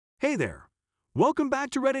Hey there! Welcome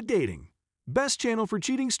back to Reddit Dating, best channel for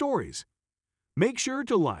cheating stories. Make sure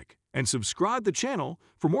to like and subscribe the channel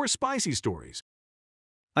for more spicy stories.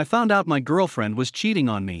 I found out my girlfriend was cheating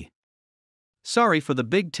on me. Sorry for the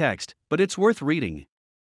big text, but it's worth reading.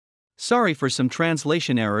 Sorry for some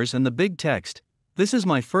translation errors and the big text. This is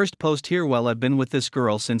my first post here. While I've been with this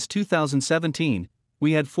girl since 2017,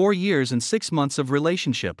 we had 4 years and 6 months of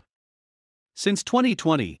relationship. Since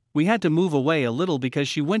 2020, we had to move away a little because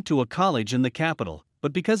she went to a college in the capital,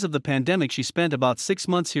 but because of the pandemic she spent about 6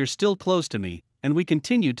 months here still close to me, and we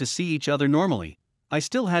continued to see each other normally. I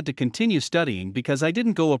still had to continue studying because I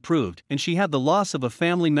didn't go approved, and she had the loss of a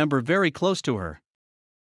family member very close to her.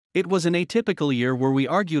 It was an atypical year where we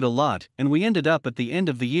argued a lot, and we ended up at the end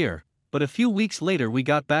of the year, but a few weeks later we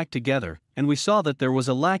got back together, and we saw that there was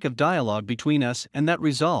a lack of dialogue between us, and that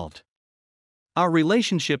resolved. Our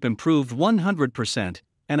relationship improved 100%,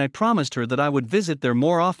 and I promised her that I would visit there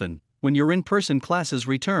more often when your in-person classes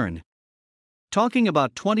return. Talking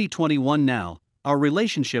about 2021 now, our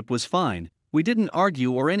relationship was fine. We didn't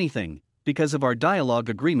argue or anything, because of our dialogue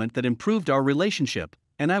agreement that improved our relationship,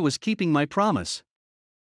 and I was keeping my promise.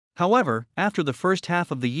 However, after the first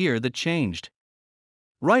half of the year that changed.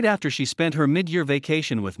 Right after she spent her mid-year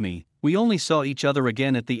vacation with me, we only saw each other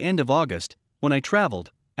again at the end of August, when I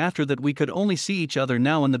traveled. After that we could only see each other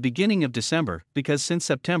now in the beginning of December, because since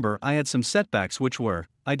September I had some setbacks, which were,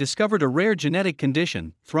 I discovered a rare genetic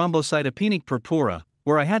condition, thrombocytopenic purpura,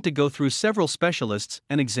 where I had to go through several specialists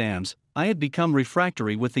and exams. I had become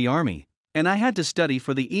refractory with the army, and I had to study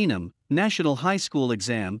for the ENAM, National High School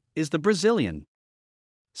Exam, is the Brazilian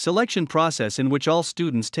selection process in which all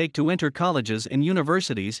students take to enter colleges and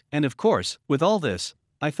universities, and of course, with all this,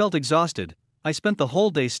 I felt exhausted. I spent the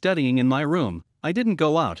whole day studying in my room. I didn't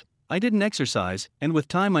go out, I didn't exercise, and with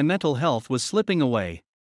time my mental health was slipping away.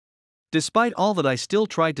 Despite all that, I still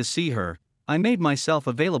tried to see her. I made myself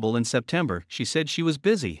available in September. She said she was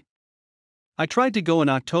busy. I tried to go in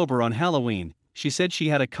October on Halloween. She said she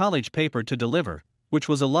had a college paper to deliver, which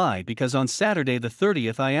was a lie because on Saturday the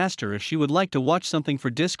 30th I asked her if she would like to watch something for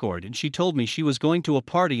Discord, and she told me she was going to a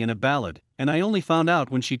party and a ballad, and I only found out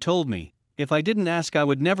when she told me. If I didn't ask I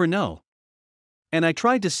would never know. And I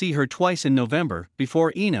tried to see her twice in November,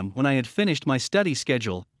 before ENAM when I had finished my study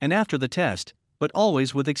schedule, and after the test, but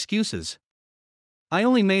always with excuses. I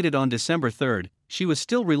only made it on December 3rd. She was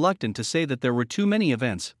still reluctant to say that there were too many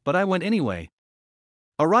events, but I went anyway.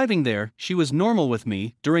 Arriving there, she was normal with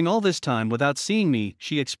me. During all this time without seeing me,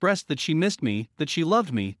 she expressed that she missed me, that she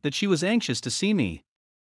loved me, that she was anxious to see me.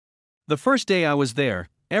 The first day I was there,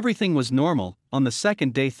 everything was normal. On the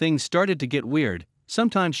second day things started to get weird.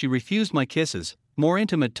 Sometimes she refused my kisses, more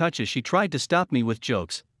intimate touches. She tried to stop me with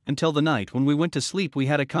jokes, until the night when we went to sleep we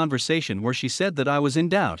had a conversation where she said that I was in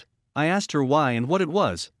doubt. I asked her why and what it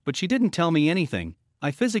was, but she didn't tell me anything.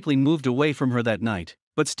 I physically moved away from her that night,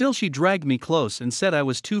 but still she dragged me close and said I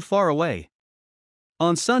was too far away.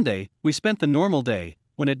 On Sunday, we spent the normal day,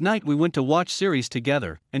 when at night we went to watch series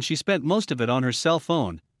together, and she spent most of it on her cell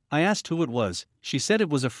phone. I asked who it was. She said it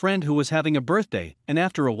was a friend who was having a birthday, and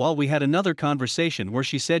after a while we had another conversation where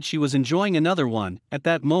she said she was enjoying another one. At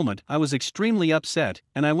that moment I was extremely upset,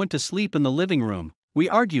 and I went to sleep in the living room. We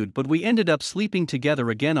argued, but we ended up sleeping together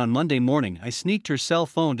again. On Monday morning I sneaked her cell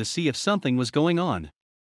phone to see if something was going on.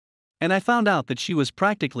 And I found out that she was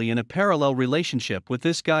practically in a parallel relationship with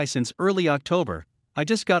this guy since early October. I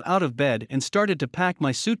just got out of bed and started to pack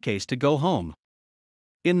my suitcase to go home.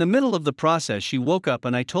 In the middle of the process she woke up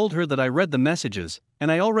and I told her that I read the messages,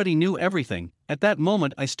 and I already knew everything. At that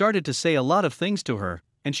moment I started to say a lot of things to her,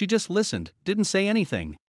 and she just listened, didn't say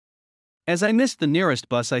anything. As I missed the nearest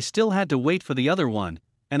bus I still had to wait for the other one,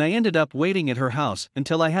 and I ended up waiting at her house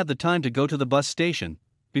until I had the time to go to the bus station.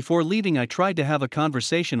 Before leaving I tried to have a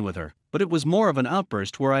conversation with her, but it was more of an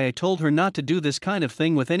outburst where I told her not to do this kind of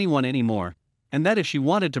thing with anyone anymore, and that if she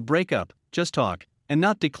wanted to break up, just talk, and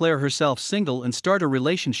not declare herself single and start a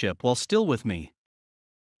relationship while still with me.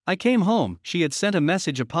 I came home. She had sent a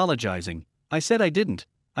message apologizing. I said I didn't.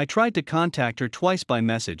 I tried to contact her twice by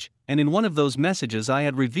message, and in one of those messages I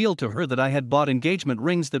had revealed to her that I had bought engagement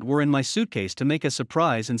rings that were in my suitcase to make a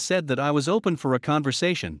surprise, and said that I was open for a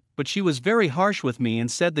conversation, but she was very harsh with me and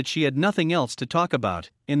said that she had nothing else to talk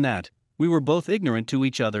about. In that, we were both ignorant to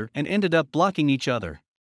each other and ended up blocking each other.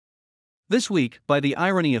 This week, by the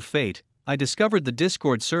irony of fate, I discovered the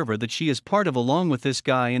Discord server that she is part of along with this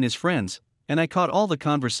guy and his friends, and I caught all the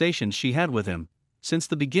conversations she had with him since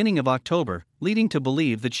the beginning of October, leading to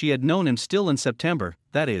believe that she had known him still in September.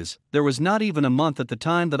 That is, there was not even a month at the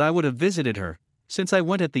time that I would have visited her, since I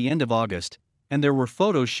went at the end of August, and there were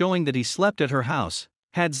photos showing that he slept at her house.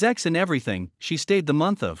 Had sex and everything. She stayed the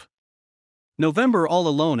month of November all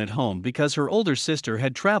alone at home because her older sister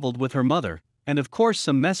had traveled with her mother, and of course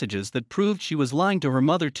some messages that proved she was lying to her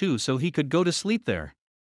mother too so he could go to sleep there.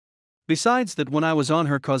 Besides that, when I was on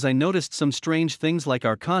her cause I noticed some strange things like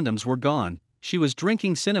our condoms were gone, she was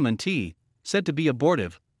drinking cinnamon tea, said to be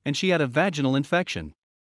abortive, and she had a vaginal infection.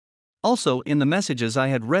 Also, in the messages I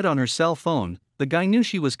had read on her cell phone, the guy knew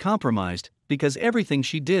she was compromised, because everything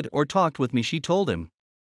she did or talked with me she told him.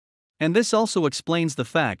 And this also explains the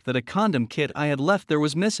fact that a condom kit I had left there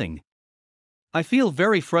was missing. I feel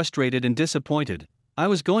very frustrated and disappointed. I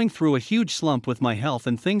was going through a huge slump with my health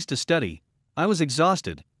and things to study. I was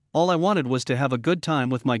exhausted. All I wanted was to have a good time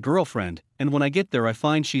with my girlfriend, and when I get there I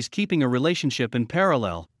find she's keeping a relationship in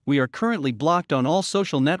parallel. We are currently blocked on all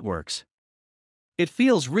social networks. It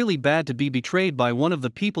feels really bad to be betrayed by one of the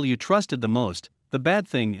people you trusted the most. The bad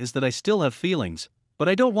thing is that I still have feelings, but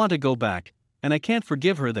I don't want to go back, and I can't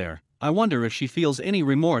forgive her there. I wonder if she feels any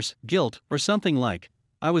remorse, guilt, or something like.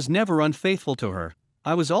 I was never unfaithful to her.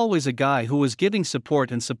 I was always a guy who was giving support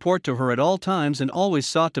to her at all times and always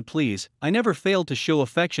sought to please. I never failed to show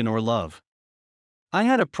affection or love. I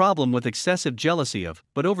had a problem with excessive jealousy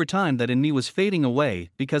but over time that in me was fading away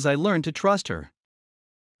because I learned to trust her.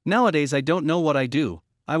 Nowadays I don't know what I do.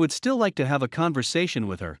 I would still like to have a conversation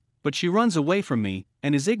with her, but she runs away from me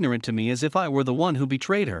and is ignorant to me as if I were the one who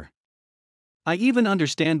betrayed her. I even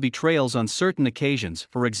understand betrayals on certain occasions.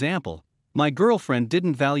 For example, my girlfriend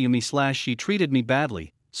didn't value me / she treated me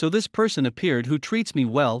badly, so this person appeared who treats me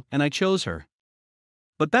well and I chose her.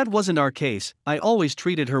 But that wasn't our case. I always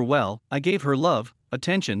treated her well. I gave her love,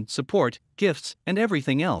 attention, support, gifts, and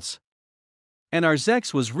everything else. And our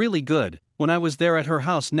sex was really good. When I was there at her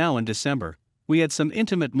house now in December, we had some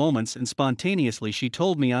intimate moments and spontaneously she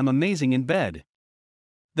told me I'm amazing in bed.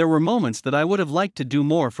 There were moments that I would have liked to do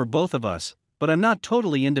more for both of us, but I'm not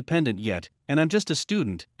totally independent yet, and I'm just a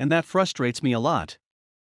student, and that frustrates me a lot.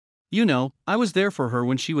 You know, I was there for her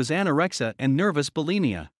when she was anorexia and nervous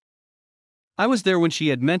bulimia. I was there when she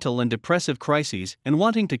had mental and depressive crises and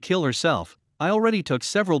wanting to kill herself. I already took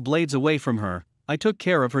several blades away from her. I took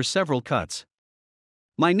care of her several cuts.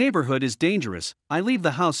 My neighborhood is dangerous. I leave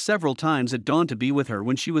the house several times at dawn to be with her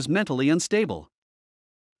when she was mentally unstable.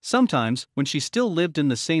 Sometimes, when she still lived in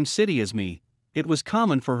the same city as me, it was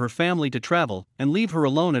common for her family to travel and leave her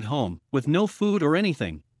alone at home, with no food or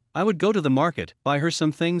anything. I would go to the market, buy her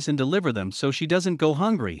some things and deliver them so she doesn't go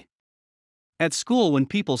hungry. At school, when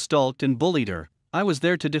people stalked and bullied her, I was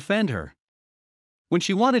there to defend her. When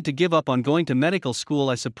she wanted to give up on going to medical school,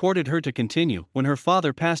 I supported her to continue. When her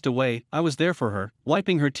father passed away, I was there for her,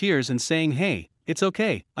 wiping her tears and saying, "Hey, it's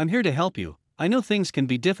okay, I'm here to help you. I know things can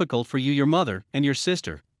be difficult for you, your mother, and your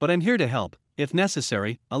sister, but I'm here to help. If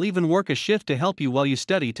necessary, I'll even work a shift to help you while you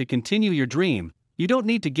study to continue your dream. You don't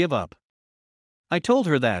need to give up." I told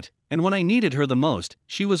her that, and when I needed her the most,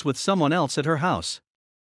 she was with someone else at her house.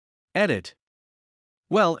 Edit.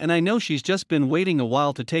 Well, and I know she's just been waiting a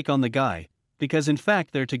while to take on the guy, because in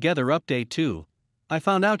fact they're together. Update 2. I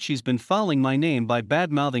found out she's been fouling my name by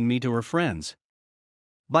bad-mouthing me to her friends.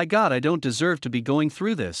 By God, I don't deserve to be going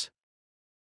through this.